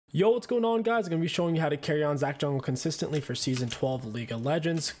Yo, what's going on, guys? I'm going to be showing you how to carry on Zac jungle consistently for Season 12 of League of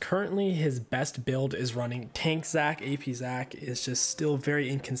Legends. Currently, his best build is running Tank Zac. AP Zac is just still very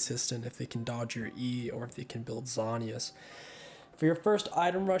inconsistent if they can dodge your E or if they can build Zhonya's. For your first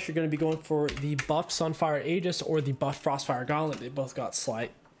item rush, you're going to be going for the buff Sunfire Aegis or the buff Frostfire Gauntlet. They both got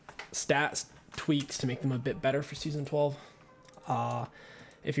slight stats tweaks to make them a bit better for Season 12.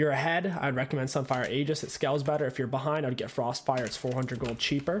 If you're ahead, I'd recommend Sunfire Aegis. It scales better. If you're behind, I'd get Frostfire. It's 400 gold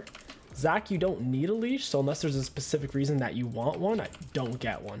cheaper. Zac, you don't need a leash, so unless there's a specific reason that you want one, don't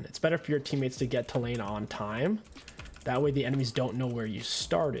get one. It's better for your teammates to get to lane on time. That way the enemies don't know where you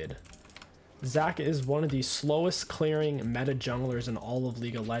started. Zac is one of the slowest clearing meta junglers in all of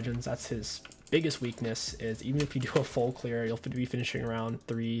League of Legends. That's his biggest weakness, is even if you do a full clear, you'll be finishing around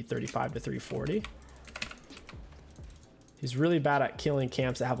 335 to 340. He's really bad at killing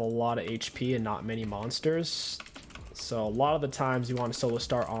camps that have a lot of HP and not many monsters. So a lot of the times you want to solo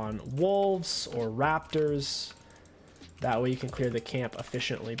start on wolves or raptors. That way you can clear the camp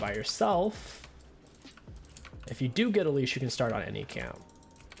efficiently by yourself. If you do get a leash, you can start on any camp.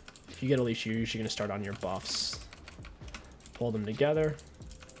 If you get a leash, you're usually going to start on your buffs. Pull them together.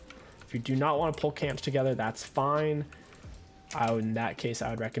 If you do not want to pull camps together, that's fine. In that case,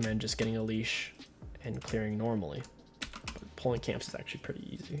 I would recommend just getting a leash and clearing normally. Pulling camps is actually pretty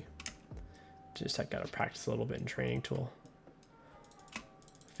easy. Just I gotta practice a little bit in training tool.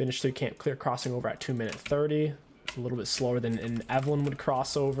 Finish through camp clear crossing over at 2:30. It's a little bit slower than an Evelyn would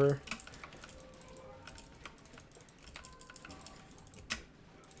cross over.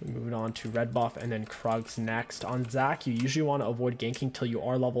 Moving on to red buff and then Krugs next. On Zac, you usually want to avoid ganking till you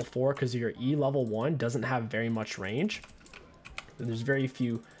are level 4 because your E level 1 doesn't have very much range. There's very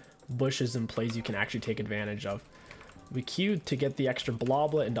few bushes and plays you can actually take advantage of. We queued to get the extra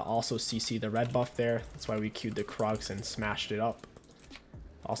Bloblet and to also CC the red buff there. That's why we queued the Krugs and smashed it up.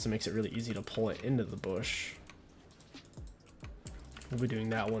 Also makes it really easy to pull it into the bush. We'll be doing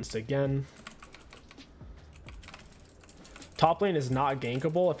that once again. Top lane is not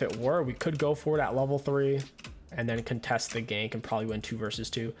gankable. If it were, we could go for it at level 3 and then contest the gank and probably win 2 versus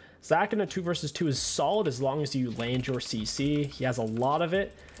 2. Zac in a 2 versus 2 is solid as long as you land your CC. He has a lot of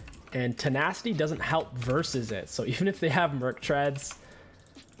it. And tenacity doesn't help versus it, so even if they have Merc Treads,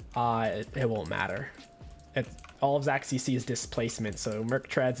 it won't matter. All of Zac's CC is displacement, so Merc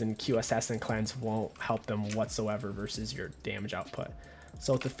Treads and QSS and cleanse won't help them whatsoever versus your damage output.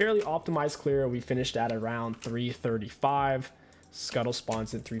 So it's a fairly optimized clear. We finished at around 335. Scuttle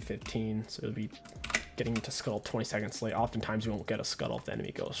spawns in 315, so it'll be getting to Scuttle 20 seconds late. Oftentimes you won't get a Scuttle if the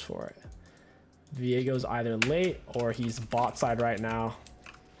enemy goes for it. Viego's either late or he's bot side right now.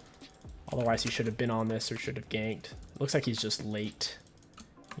 Otherwise, he should have been on this or should have ganked. Looks like he's just late.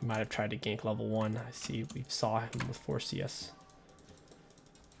 He might have tried to gank level 1. I see we saw him with 4 CS.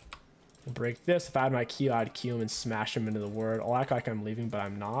 We'll break this. If I had my Q, I'd Q him and smash him into the ward. I'll act like I'm leaving, but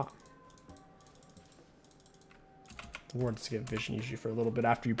I'm not. The wards give vision usually for a little bit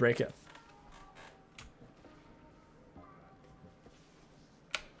after you break it.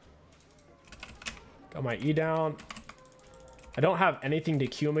 Got my E down. I don't have anything to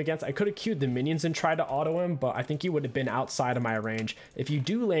Q him against. I could have queued the minions and tried to auto him, but I think he would have been outside of my range. If you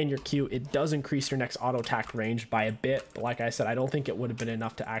do land your Q, it does increase your next auto attack range by a bit. But like I said, I don't think it would have been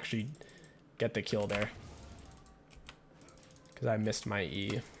enough to actually get the kill there. Because I missed my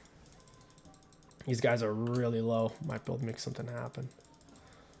E. These guys are really low. Might be able to make something happen.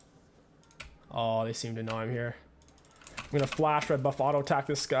 Oh, they seem to know I'm here. I'm going to flash red buff auto attack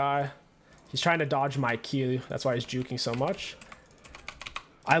this guy. He's trying to dodge my Q. That's why he's juking so much.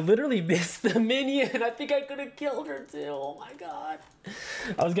 I literally missed the minion. I think I could have killed her too. Oh my god.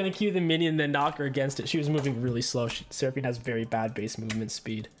 I was going to Q the minion and then knock her against it. She was moving really slow. Seraphine has very bad base movement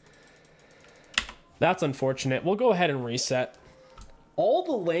speed. That's unfortunate. We'll go ahead and reset. All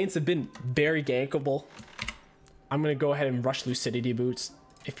the lanes have been very gankable. I'm going to go ahead and rush Lucidity Boots.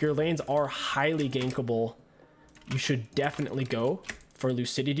 If your lanes are highly gankable, you should definitely go for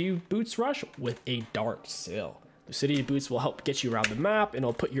Lucidity Boots rush with a Dark Seal. Lucidity Boots will help get you around the map and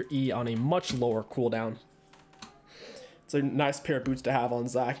it'll put your E on a much lower cooldown. It's a nice pair of boots to have on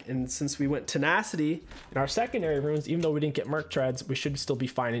Zac, and since we went Tenacity in our secondary runes, even though we didn't get Merc Treads, we should still be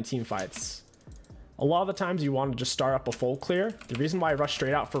fine in team fights. A lot of the times you want to just start up a full clear. The reason why I rushed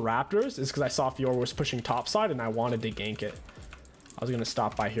straight out for Raptors is because I saw Fiora was pushing topside and I wanted to gank it. I was going to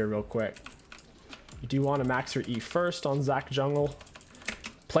stop by here real quick. You do want to max your E first on Zac jungle.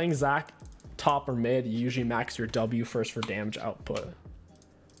 Playing Zac top or mid, you usually max your W first for damage output.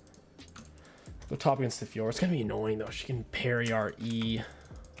 Go top against the Fiora. It's gonna be annoying though. She can parry our E,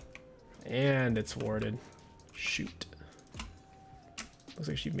 and it's warded. Shoot. Looks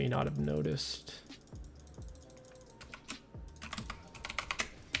like she may not have noticed.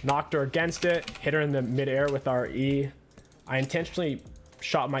 Knocked her against it, hit her in the midair with our E. I intentionally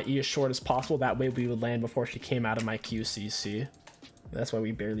shot my E as short as possible. That way we would land before she came out of my QCC. That's why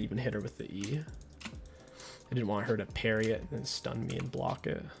we barely even hit her with the E. I didn't want her to parry it and then stun me and block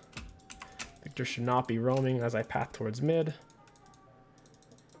it. Victor should not be roaming as I path towards mid.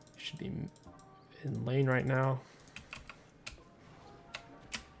 Should be in lane right now.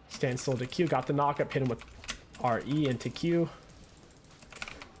 Stand still to Q. Got the knockup. Hit him with RE into Q.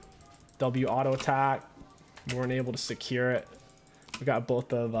 W auto attack. We weren't able to secure it. We got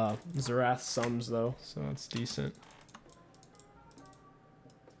both of Xerath's sums though, so that's decent.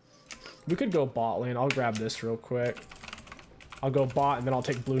 We could go bot lane. I'll grab this real quick. I'll go bot and then I'll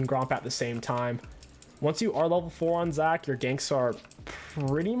take Blue and Gromp at the same time. Once you are level 4 on Zac, your ganks are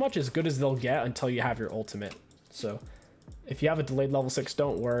pretty much as good as they'll get until you have your ultimate. So if you have a delayed level 6,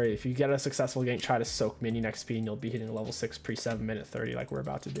 don't worry. If you get a successful gank, try to soak minion XP and you'll be hitting a level 6 pre 7 minute 30 like we're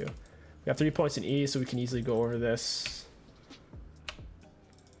about to do. We have 3 points in E, so we can easily go over this.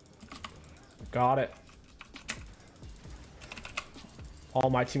 Got it. All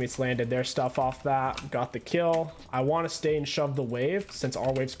my teammates landed their stuff off that. Got the kill. I want to stay and shove the wave since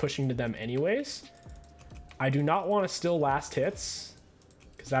our wave's pushing to them anyways. I do not want to steal last hits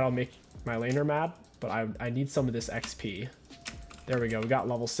because that'll make my laner mad, but I need some of this XP. There we go. We got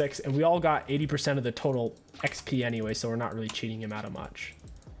level 6 and we all got 80% of the total XP anyway, so we're not really cheating him out of much.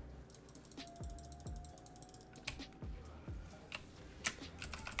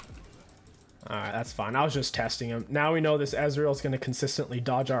 Alright, that's fine. I was just testing him. Now we know this Ezreal's going to consistently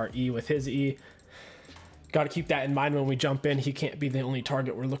dodge our E with his E. Got to keep that in mind when we jump in. He can't be the only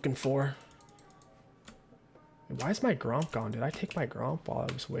target we're looking for. Why is my Gromp gone? Did I take my Gromp while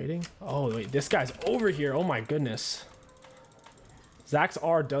I was waiting? Oh, wait. This guy's over here. Oh, my goodness. Zac's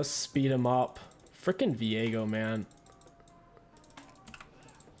R does speed him up. Freaking 𝗕𝘂𝐀𝐀𝐀𝐺, man.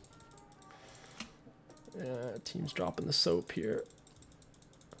 Yeah, team's dropping the soap here.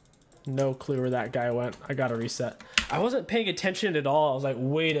 No clue where that guy went. I gotta reset. I wasn't paying attention at all. I was like,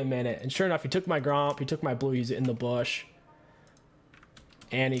 wait a minute. And sure enough, he took my Gromp. He took my blue. He's in the bush.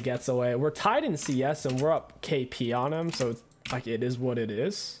 And he gets away. We're tied in CS and we're up KP on him. So it's like, it is what it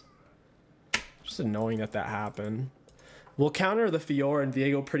is. Just annoying that that happened. We'll counter the Fiora and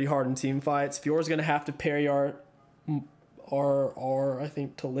𝗕𝘂𝐀𝐀𝐺 pretty hard in team fights. Fiora's gonna have to parry our I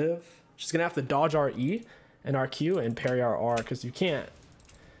think, to live. She's gonna have to dodge our E and our Q and parry our R because you can't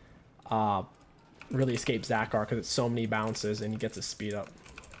really escape Zac R because it's so many bounces and he gets a speed up.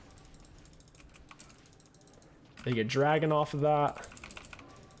 They get dragon off of that.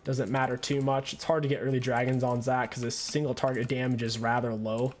 Doesn't matter too much. It's hard to get early dragons on Zac because his single target damage is rather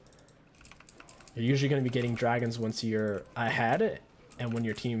low. You're usually going to be getting dragons once you're ahead and when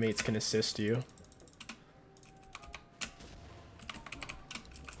your teammates can assist you.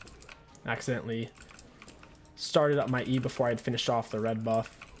 Accidentally started up my E before I'd finished off the red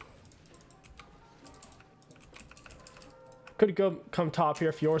buff. Could go come top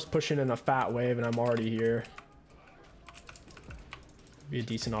here. Fiora's pushing in a fat wave and I'm already here. Be a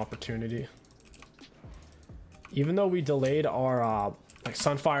decent opportunity. Even though we delayed our like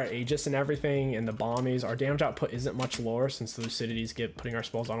Sunfire Aegis and everything and the bombies, our damage output isn't much lower since the Lucidities get putting our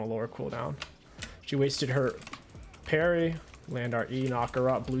spells on a lower cooldown. She wasted her parry, land our E, knock her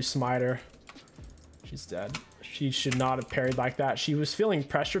up, blue smiter. She's dead. She should not have parried like that. She was feeling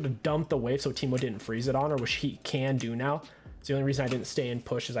pressure to dump the wave so Teemo didn't freeze it on her, which he can do now. It's the only reason I didn't stay and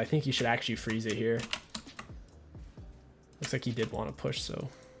push is I think he should actually freeze it here. Looks like he did want to push, so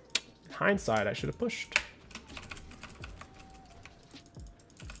in hindsight, I should have pushed.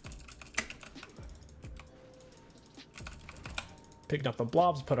 Picked up the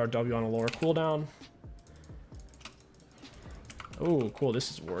blobs, put our W on a lower cooldown. Oh, cool.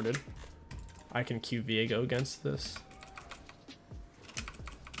 This is worded. I can Q 𝗕𝘂𝐀𝐀𝐺 against this.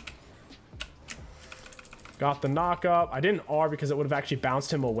 Got the knock up. I didn't R because it would have actually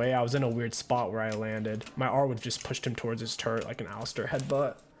bounced him away. I was in a weird spot where I landed. My R would have just pushed him towards his turret like an Alistar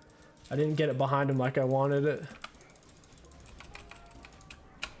headbutt. I didn't get it behind him like I wanted it.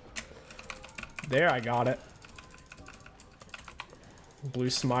 There, I got it. Blue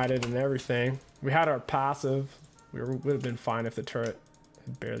smited and everything. We had our passive. We would have been fine if the turret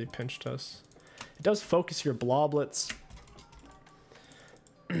had barely pinched us. It does focus your bloblets.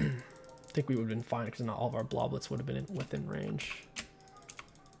 I think we would have been fine because not all of our bloblets would have been within range.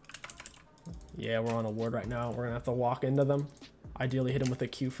 Yeah, we're on a ward right now. We're going to have to walk into them. Ideally hit him with a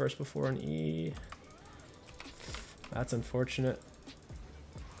Q first before an E. That's unfortunate.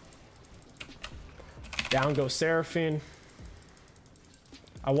 Down goes Seraphine.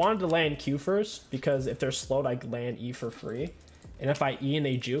 I wanted to land Q first because if they're slowed, I land E for free. And if I E and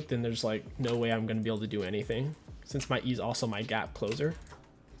they juke, then there's like no way I'm going to be able to do anything since my E is also my gap closer.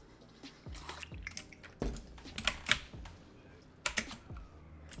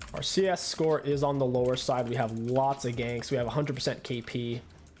 Our CS score is on the lower side. We have lots of ganks. We have 100% KP,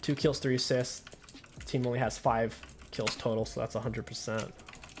 2 kills, 3 assists. The team only has 5 kills total, so that's 100%.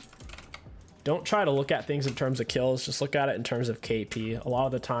 Don't try to look at things in terms of kills. Just look at it in terms of KP. A lot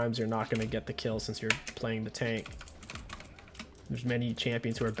of the times you're not going to get the kills since you're playing the tank. There's many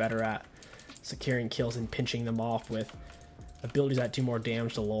champions who are better at securing kills and pinching them off with abilities that do more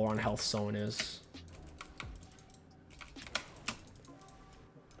damage the lower on health someone is.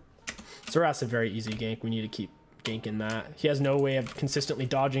 Xerath's a very easy gank. We need to keep ganking that. He has no way of consistently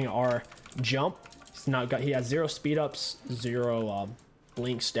dodging our jump. He has 0 speed ups, 0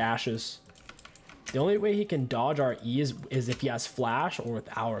 blink stashes. The only way he can dodge our E is if he has flash or with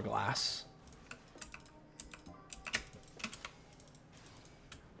hourglass.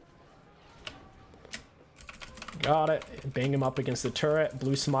 Got it. Bang him up against the turret,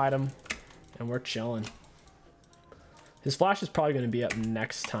 blue smite him, and we're chilling. His flash is probably going to be up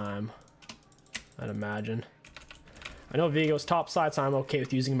next time, I'd imagine. I know Vigo's top side, so I'm okay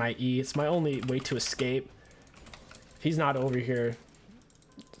with using my E. It's my only way to escape. If he's not over here,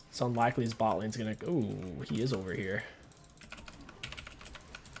 it's unlikely his bot lane's gonna... Ooh, he is over here.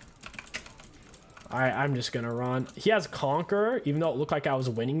 Alright, I'm just gonna run. He has Conqueror, even though it looked like I was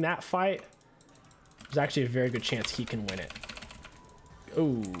winning that fight. There's actually a very good chance he can win it.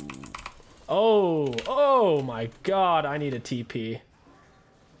 Ooh. Oh my god, I need a TP. I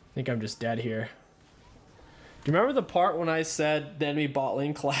think I'm just dead here. Do you remember the part when I said the enemy bot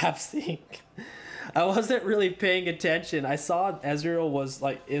lane collapsing? I wasn't really paying attention. I saw Ezreal was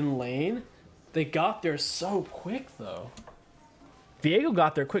like in lane. They got there so quick though. 𝗕𝘂𝐀𝐀𝗺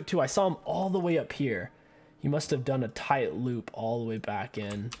got there quick too. I saw him all the way up here. He must have done a tight loop all the way back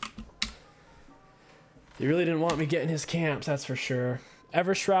in. They really didn't want me getting his camps, that's for sure.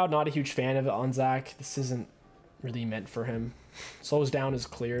 Evershroud, not a huge fan of it on Zach. This isn't really meant for him. Slows down his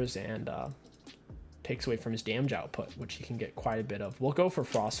clears and takes away from his damage output, which he can get quite a bit of. We'll go for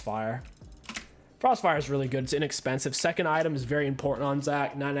Frostfire. Frostfire is really good. It's inexpensive. Second item is very important on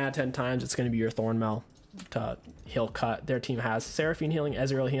Zach. 9 out of 10 times it's going to be your Thornmail to heal cut. Their team has Seraphine healing,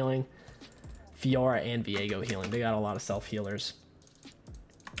 Ezreal healing, Fiora, and 𝗕𝘂𝐀𝐀𝐺 healing. They got a lot of self-healers.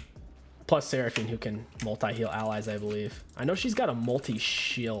 Plus Seraphine, who can multi-heal allies, I believe. I know she's got a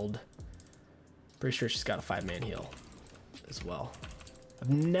multi-shield. Pretty sure she's got a 5-man heal as well. I've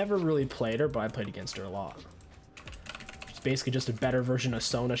never really played her, but I played against her a lot. She's basically just a better version of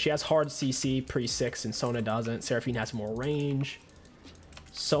Sona. She has hard CC pre-6 and Sona doesn't. Seraphine has more range.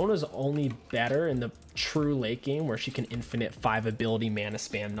 Sona's only better in the true late game where she can infinite 5 ability mana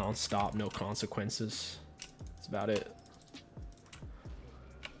spam non-stop, no consequences. That's about it.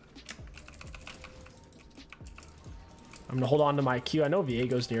 I'm gonna hold on to my Q. I know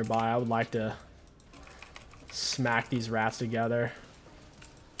𝗕𝘂𝐀𝐀𝐺's nearby. I would like to smack these rats together.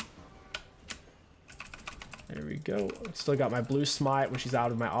 There we go. Still got my blue smite when she's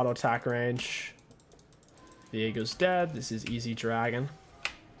out of my auto attack range. 𝗕𝘂𝐀𝐀𝐺's dead. This is easy dragon.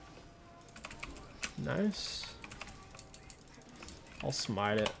 Nice. I'll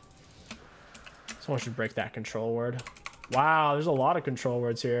smite it. Someone should break that control word. Wow, there's a lot of control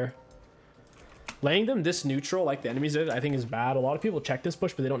words here. Laying them this neutral like the enemies did, I think is bad. A lot of people check this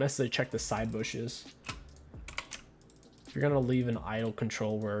bush, but they don't necessarily check the side bushes. If you're gonna leave an idle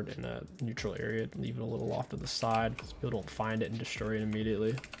control word in a neutral area, leave it a little off to the side because people don't find it and destroy it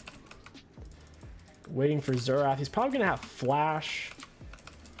immediately. Waiting for Xerath. He's probably gonna have flash.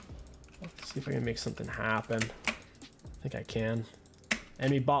 Let's see if I can make something happen. I think I can.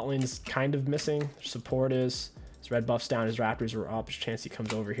 Enemy bot lane's kind of missing. Their support is. His red buff's down, his raptors were up. There's a chance he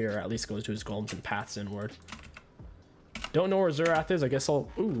comes over here, or at least goes to his golems and paths inward. Don't know where Xerath is. I guess I'll...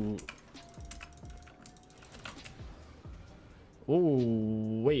 Ooh.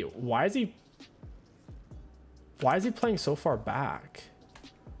 Ooh, wait, why is he playing so far back?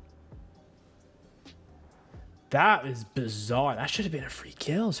 That is bizarre. That should have been a free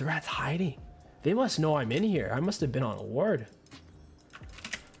kill. Xerath's hiding. They must know I'm in here. I must have been on a ward.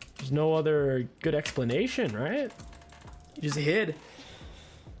 There's no other good explanation, right? He just hid.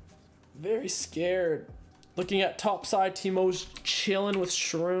 Very scared. Looking at top side, Teemo's chilling with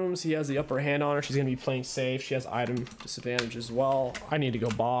shrooms. He has the upper hand on her. She's going to be playing safe. She has item disadvantage as well. I need to go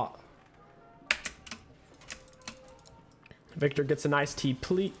bot. Victor gets a nice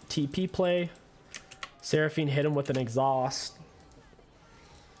TP play. Seraphine hit him with an exhaust.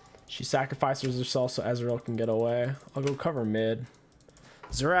 She sacrifices herself so Ezreal can get away. I'll go cover mid.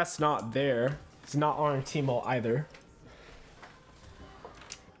 Zerath's not there. He's not on 𝗕𝘂𝐿 either.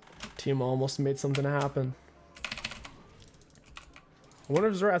 𝗕𝘂𝐿 almost made something happen. I wonder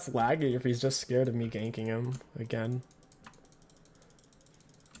if Zerath's lagging, if he's just scared of me ganking him again.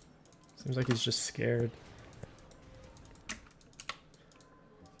 Seems like he's just scared.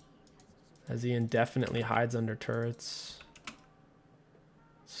 As he indefinitely hides under turrets.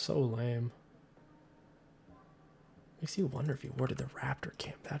 So lame. Makes you wonder if he warded the raptor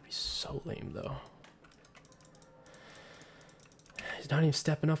camp. That'd be so lame though. He's not even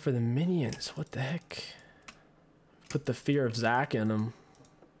stepping up for the minions. What the heck? Put the fear of Zach in him.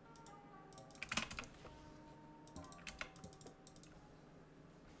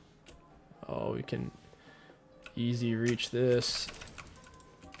 Oh, we can easy reach this.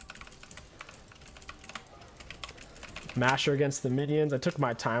 Mash her against the minions. I took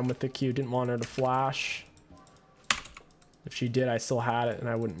my time with the Q. Didn't want her to flash. If she did, I still had it and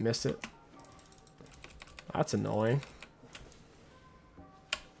I wouldn't miss it. That's annoying.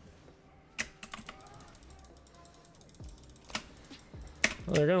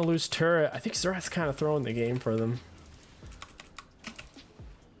 Well, they're gonna lose turret. I think Zerath's kind of throwing the game for them.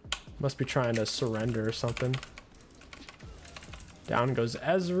 Must be trying to surrender or something. Down goes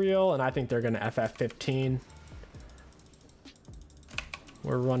Ezreal, and I think they're gonna FF15.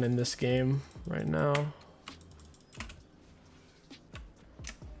 We're running this game right now.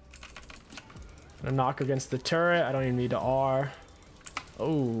 Gonna knock against the turret. I don't even need to R.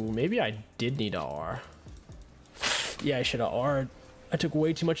 Oh, maybe I did need to R. Yeah, I should have R'd. I took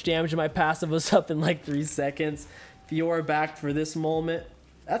way too much damage and my passive was up in like 3 seconds. Fiora backed for this moment.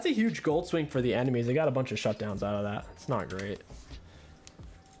 That's a huge gold swing for the enemies. They got a bunch of shutdowns out of that. It's not great.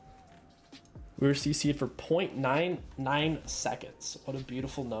 We were CC'd for 0.99 seconds. What a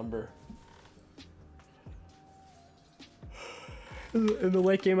beautiful number. In the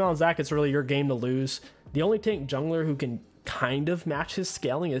late game on Zach, it's really your game to lose. The only tank jungler who can kind of match his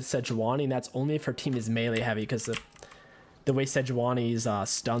scaling is 𝗕𝗂𝐻𝐿𝑎𝑁𝑖, and that's only if her team is melee heavy, because the way 𝗕𝗂𝐿𝑎𝑁𝑖's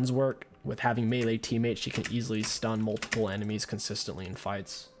stuns work, with having melee teammates, she can easily stun multiple enemies consistently in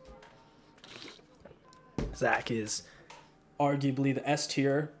fights. Zach is arguably the S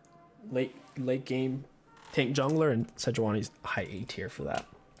tier late game tank jungler, and 𝗕𝗂𝐻𝑚𝑖's high A tier for that.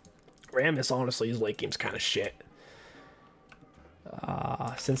 Rammus, honestly, his late game's kind of shit.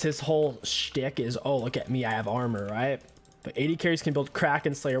 Since his whole shtick is, oh, look at me, I have armor, right? But AD carries can build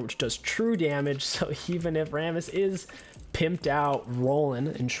Kraken Slayer, which does true damage, so even if Rammus is pimped out, rolling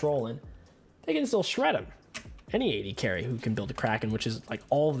and trolling, they can still shred him. Any AD carry who can build a Kraken, which is like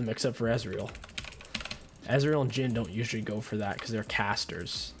all of them except for Ezreal. Ezreal and Jhin don't usually go for that because they're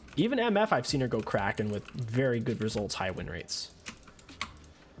casters. Even MF, I've seen her go Kraken with very good results, high win rates.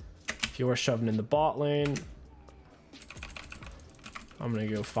 If you were shoving in the bot lane, I'm gonna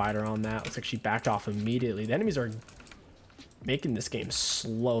go fight her on that. Looks like she backed off immediately. The enemies are making this game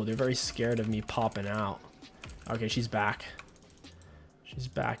slow. They're very scared of me popping out. Okay, she's back. She's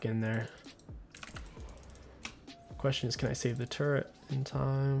back in there. Question is, can I save the turret in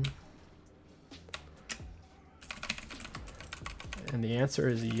time? And the answer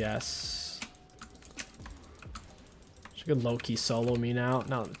is yes. She could low-key solo me now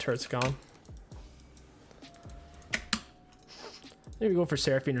that the turret's gone. Maybe go for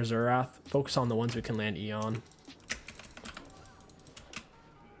Seraphine or Xerath. Focus on the ones we can land E on.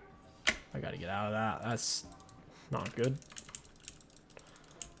 I gotta get out of that. That's not good.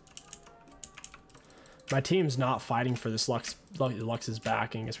 My team's not fighting for this Lux's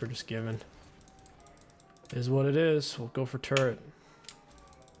backing. I guess we're just giving. It is what it is. We'll go for turret.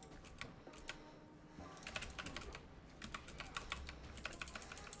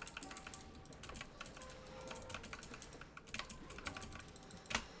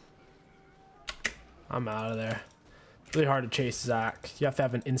 I'm out of there. Really hard to chase Zach. You have to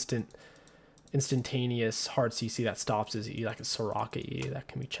have an instantaneous hard CC that stops his E, like a Soraka E. That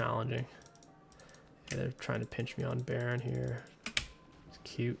can be challenging. Yeah, they're trying to pinch me on Baron here. It's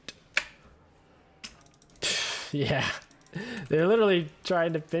cute. Yeah, they're literally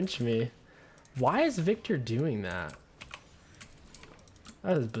trying to pinch me. Why is Victor doing that?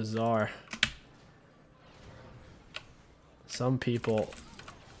 That is bizarre. Some people.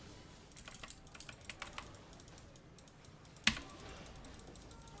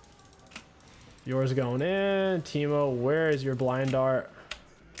 Yours going in. 𝗕𝘂𝐿, where is your blind dart?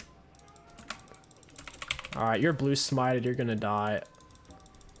 Alright, you're blue smited. You're gonna die.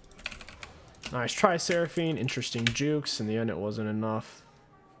 Nice try, Seraphine. Interesting jukes. In the end, it wasn't enough.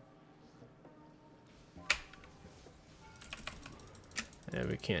 Yeah,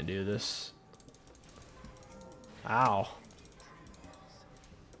 we can't do this. Ow.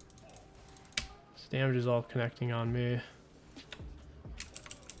 Damage is all connecting on me.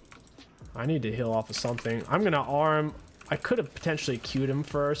 I need to heal off of something. I'm gonna arm. I could have potentially queued him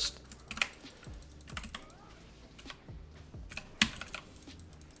first.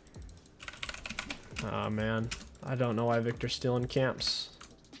 Oh man, I don't know why Victor's still in camps.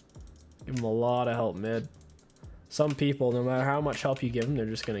 Give him a lot of help mid. Some people, no matter how much help you give them, they're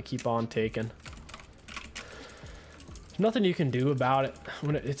just gonna keep on taking. There's nothing you can do about it.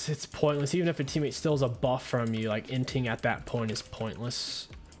 When it's pointless. Even if a teammate steals a buff from you, like inting at that point is pointless.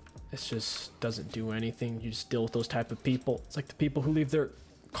 It just doesn't do anything. You just deal with those type of people. It's like the people who leave their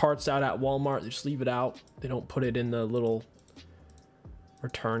carts out at Walmart. They just leave it out. They don't put it in the little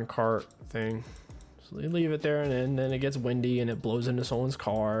return cart thing. So they leave it there, and then it gets windy and it blows into someone's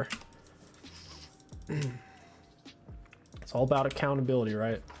car. It's all about accountability,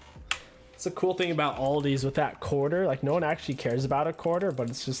 right? It's the cool thing about all these with that quarter. Like, no one actually cares about a quarter, but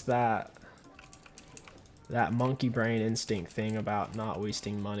it's just that monkey brain instinct thing about not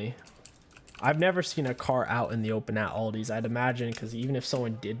wasting money. I've never seen a car out in the open at Aldi's. I'd imagine, because even if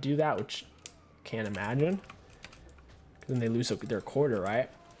someone did do that, which I can't imagine, then they lose their quarter, right?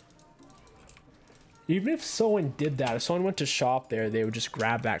 Even if someone did that, if someone went to shop there, they would just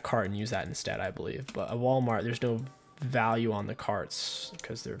grab that cart and use that instead, I believe. But at Walmart, there's no value on the carts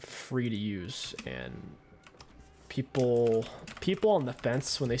because they're free to use, and people on the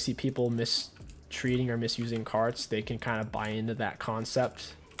fence, when they see people mistreating or misusing carts, they can kind of buy into that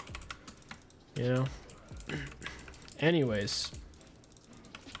concept, you know. Anyways,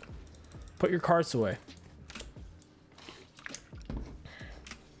 put your carts away.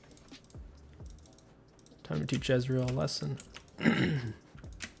 Time to teach Ezreal a lesson.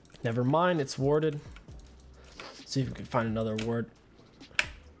 Never mind, it's warded. See if we can find another ward.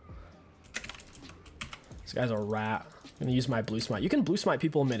 This guy's a rat. I'm gonna use my blue smite. You can blue smite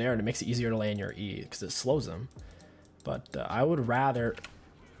people in midair, and it makes it easier to land your E because it slows them. But I would rather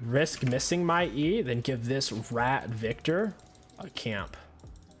risk missing my E than give this rat Victor a camp.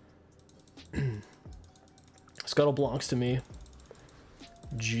 Scuttle belongs to me.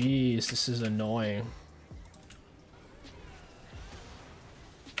 Jeez, this is annoying.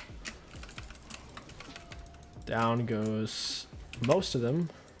 Down goes most of them.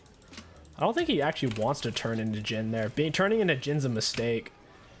 I don't think he actually wants to turn into Jhin there. Turning into Jin's a mistake.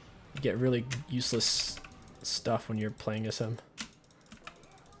 You get really useless stuff when you're playing as him.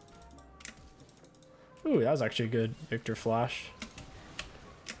 Ooh, that was actually a good Victor flash.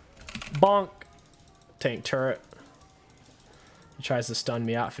 Bonk. Tank turret. He tries to stun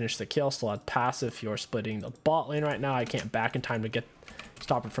me out, finish the kill. Still had passive. You're splitting the bot lane right now. I can't back in time to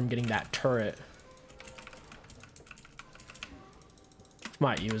stop it from getting that turret.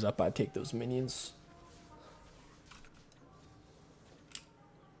 My E was up, I'd take those minions.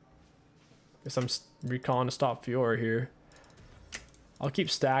 Guess I'm recalling to stop Fiora here. I'll keep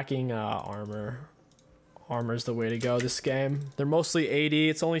stacking armor. Armor's the way to go this game. They're mostly AD.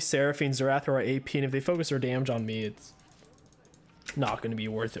 It's only Seraphine, Zerath, or AP, and if they focus their damage on me, it's not going to be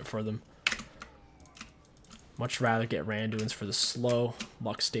worth it for them. Much rather get Randuin's for the slow.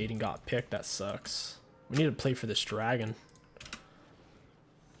 Luck stayed and got picked. That sucks. We need to play for this dragon.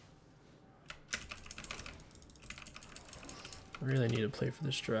 Really need to play for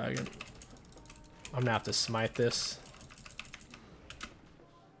this dragon. I'm gonna have to smite this.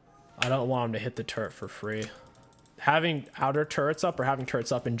 I don't want him to hit the turret for free. Having outer turrets up, or having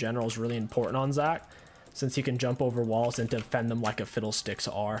turrets up in general, is really important on Zac, since he can jump over walls and defend them like a fiddlesticks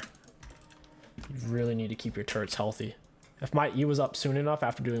are. You really need to keep your turrets healthy. If my E was up soon enough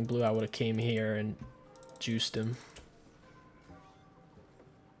after doing blue, I would have came here and juiced him.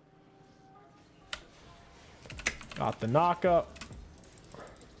 Got the knockup.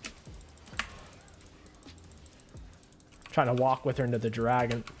 Trying to walk with her into the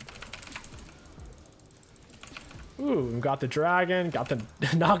dragon. Ooh, we got the dragon. Got the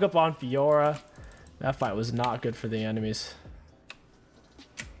knockup on Fiora. That fight was not good for the enemies.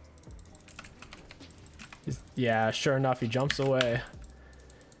 Yeah, sure enough, he jumps away.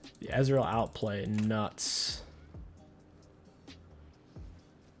 The Ezreal outplay, nuts.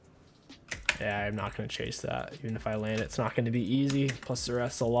 Yeah, I'm not going to chase that. Even if I land it, it's not going to be easy. Plus the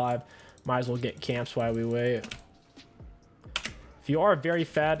rest's alive. Might as well get camps while we wait. If you are very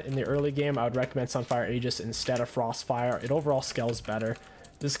fed in the early game, I would recommend Sunfire Aegis instead of Frostfire. It overall scales better.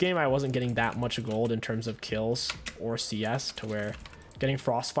 This game, I wasn't getting that much gold in terms of kills or CS, to where getting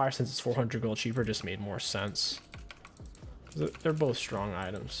Frostfire, since it's 400 gold cheaper, just made more sense. They're both strong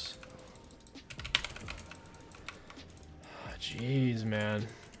items. Jeez, man.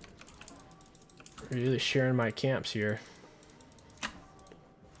 Really sharing my camps here.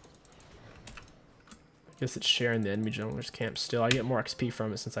 Guess it's sharing the enemy jungler's camp still. I get more XP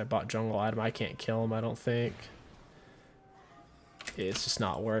from it since I bought jungle item. I can't kill him, I don't think. It's just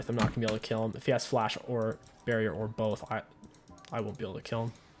not worth. I'm not gonna be able to kill him. If he has flash or barrier or both, I won't be able to kill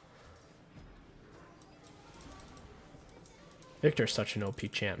him. Victor's such an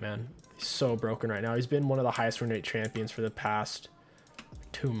OP champ, man. He's so broken right now. He's been one of the highest win rate champions for the past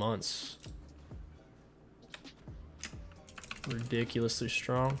 2 months. Ridiculously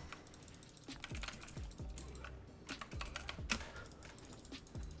strong.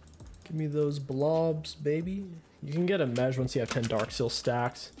 Give me those blobs, baby. You can get a measure once you have 10 Dark Seal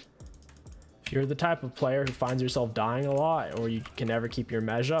stacks. If you're the type of player who finds yourself dying a lot, or you can never keep your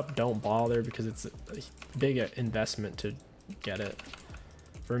measure up, don't bother, because it's a big investment to get it.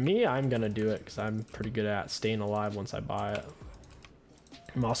 For me, I'm gonna do it because I'm pretty good at staying alive once I buy it.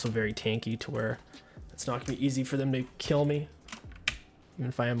 I'm also very tanky to where it's not gonna be easy for them to kill me, even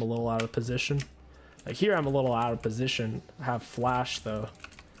if I am a little out of position. Like here, I'm a little out of position. I have flash though.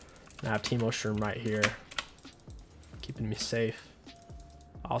 I have Teemo Shroom right here, keeping me safe.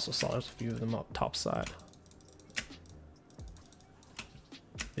 I also saw there's a few of them up top side.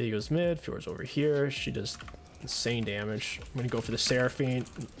 There goes mid. Fjord's over here. She does insane damage. I'm gonna go for the Seraphine.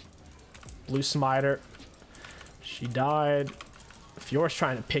 Blue Smiter. She died. Fjord's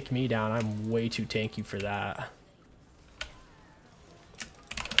trying to pick me down. I'm way too tanky for that.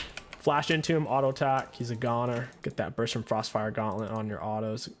 Flash into him, auto attack. He's a goner. Get that burst from Frostfire Gauntlet on your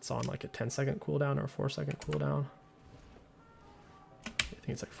autos. It's on like a 10-second cooldown or a 4-second cooldown. I think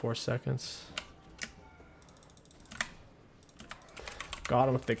it's like 4 seconds. Got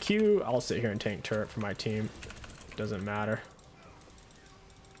him with the Q. I'll sit here and tank turret for my team. Doesn't matter.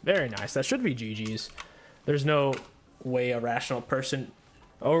 Very nice. That should be GG's. There's no way a rational person,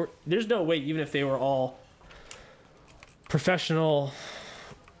 or there's no way even if they were all professional,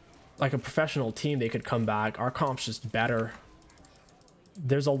 like a professional team, they could come back. Our comp's just better.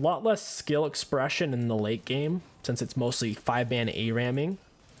 There's a lot less skill expression in the late game since it's mostly 5-man A-ramming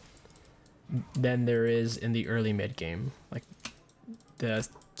than there is in the early mid game. Like the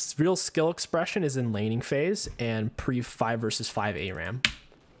real skill expression is in laning phase and pre 5 versus 5 A-ram.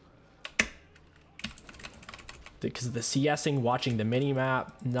 Because of the CSing, watching the mini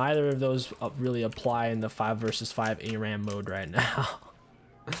map, neither of those really apply in the 5 versus 5 A-ram mode right now.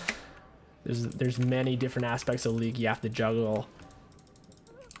 There's many different aspects of League you have to juggle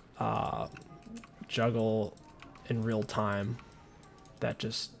in real time that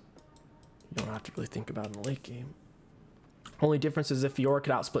just you don't have to really think about in the late game. Only difference is if Fiora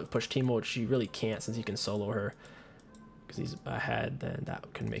could outsplit push Teemo, which she really can't since he can solo her because he's ahead, then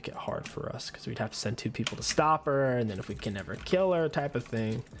that can make it hard for us because we'd have to send 2 people to stop her, and then if we can never kill her type of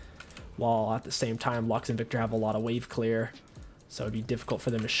thing, while at the same time Lux and Victor have a lot of wave clear, so it'd be difficult for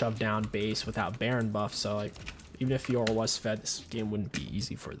them to shove down base without Baron buff. So like even if Fiora was fed, this game wouldn't be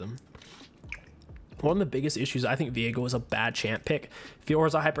easy for them. One of the biggest issues, I think Viego was a bad champ pick.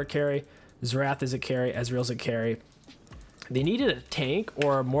 Fiora's a hyper carry, Zerath is a carry, Ezreal's a carry. They needed a tank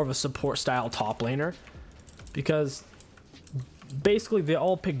or more of a support style top laner because basically they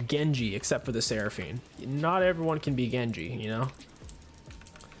all pick Genji except for the Seraphine. Not everyone can be Genji, you know?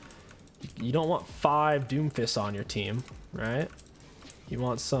 You don't want 5 Doomfists on your team, right? You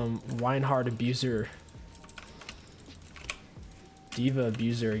want some Reinhardt abuser, Diva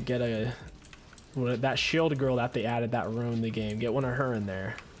abuser. Get that shield girl that they added that ruined the game. Get one of her in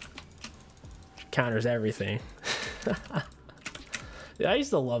there. She counters everything. Yeah, I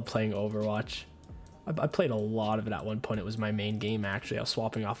used to love playing Overwatch. I played a lot of it at one point. It was my main game, actually. I was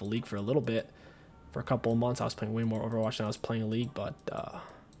swapping off a League for a little bit. For a couple of months, I was playing way more Overwatch than I was playing League, but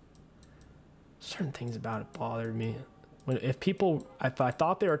certain things about it bothered me. If I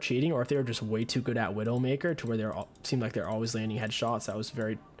thought they were cheating or if they were just way too good at Widowmaker to where they seemed like they're always landing headshots, that was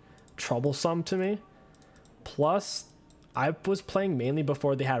very troublesome to me. Plus, I was playing mainly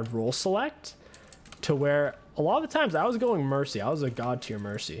before they had role select, to where a lot of the times I was going Mercy. I was a god tier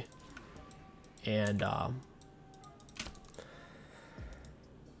Mercy. And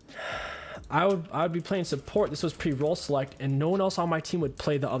I would be playing support. This was pre-role select, and no one else on my team would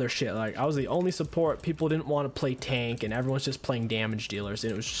play the other shit. Like, I was the only support. People didn't want to play tank, and everyone's just playing damage dealers,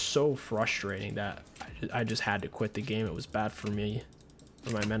 and it was so frustrating that I just had to quit the game. It was bad for me,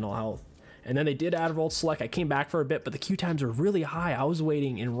 for my mental health. And then they did add role select. I came back for a bit, but the queue times were really high. I was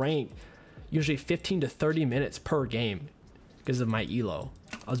waiting in rank usually 15 to 30 minutes per game because of my elo.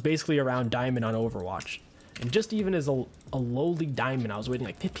 I was basically around diamond on Overwatch, and just even as a lowly diamond, I was waiting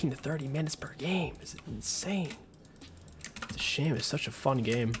like 15 to 30 minutes per game. It's insane. It's a shame. It's such a fun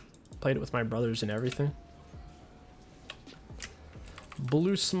game. Played it with my brothers and everything.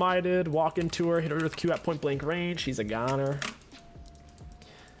 Blue smited, walk into her, hit her with Q at point blank range. She's a goner.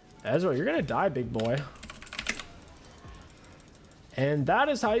 Ezra, you're gonna die, big boy. And that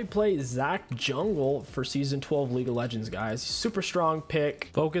is how you play Zac Jungle for Season 12 League of Legends, guys. Super strong pick.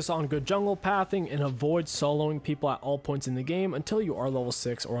 Focus on good jungle pathing and avoid soloing people at all points in the game until you are level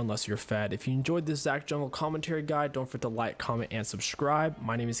 6 or unless you're fed. If you enjoyed this Zac Jungle commentary guide, don't forget to like, comment, and subscribe.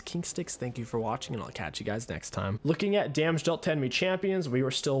 My name is KingStix. Thank you for watching, and I'll catch you guys next time. Looking at damage dealt to enemy champions, we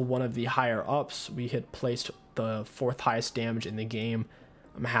were still one of the higher ups. We had placed the 4th highest damage in the game.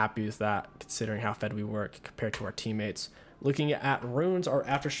 I'm happy with that, considering how fed we were compared to our teammates. Looking at runes, our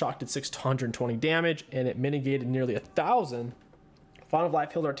Aftershock did 620 damage, and it mitigated nearly 1,000. Fawn of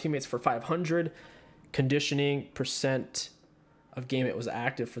Life healed our teammates for 500. Conditioning, percent of game it was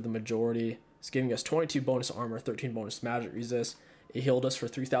active for the majority. It's giving us 22 bonus armor, 13 bonus magic resist. It healed us for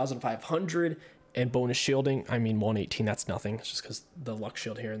 3,500, and bonus shielding, I mean 118, that's nothing. It's just because the luck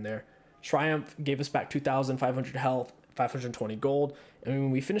shield here and there. Triumph gave us back 2,500 health, 520 gold,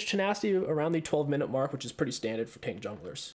 and we finished Tenacity around the 12-minute mark, which is pretty standard for tank junglers.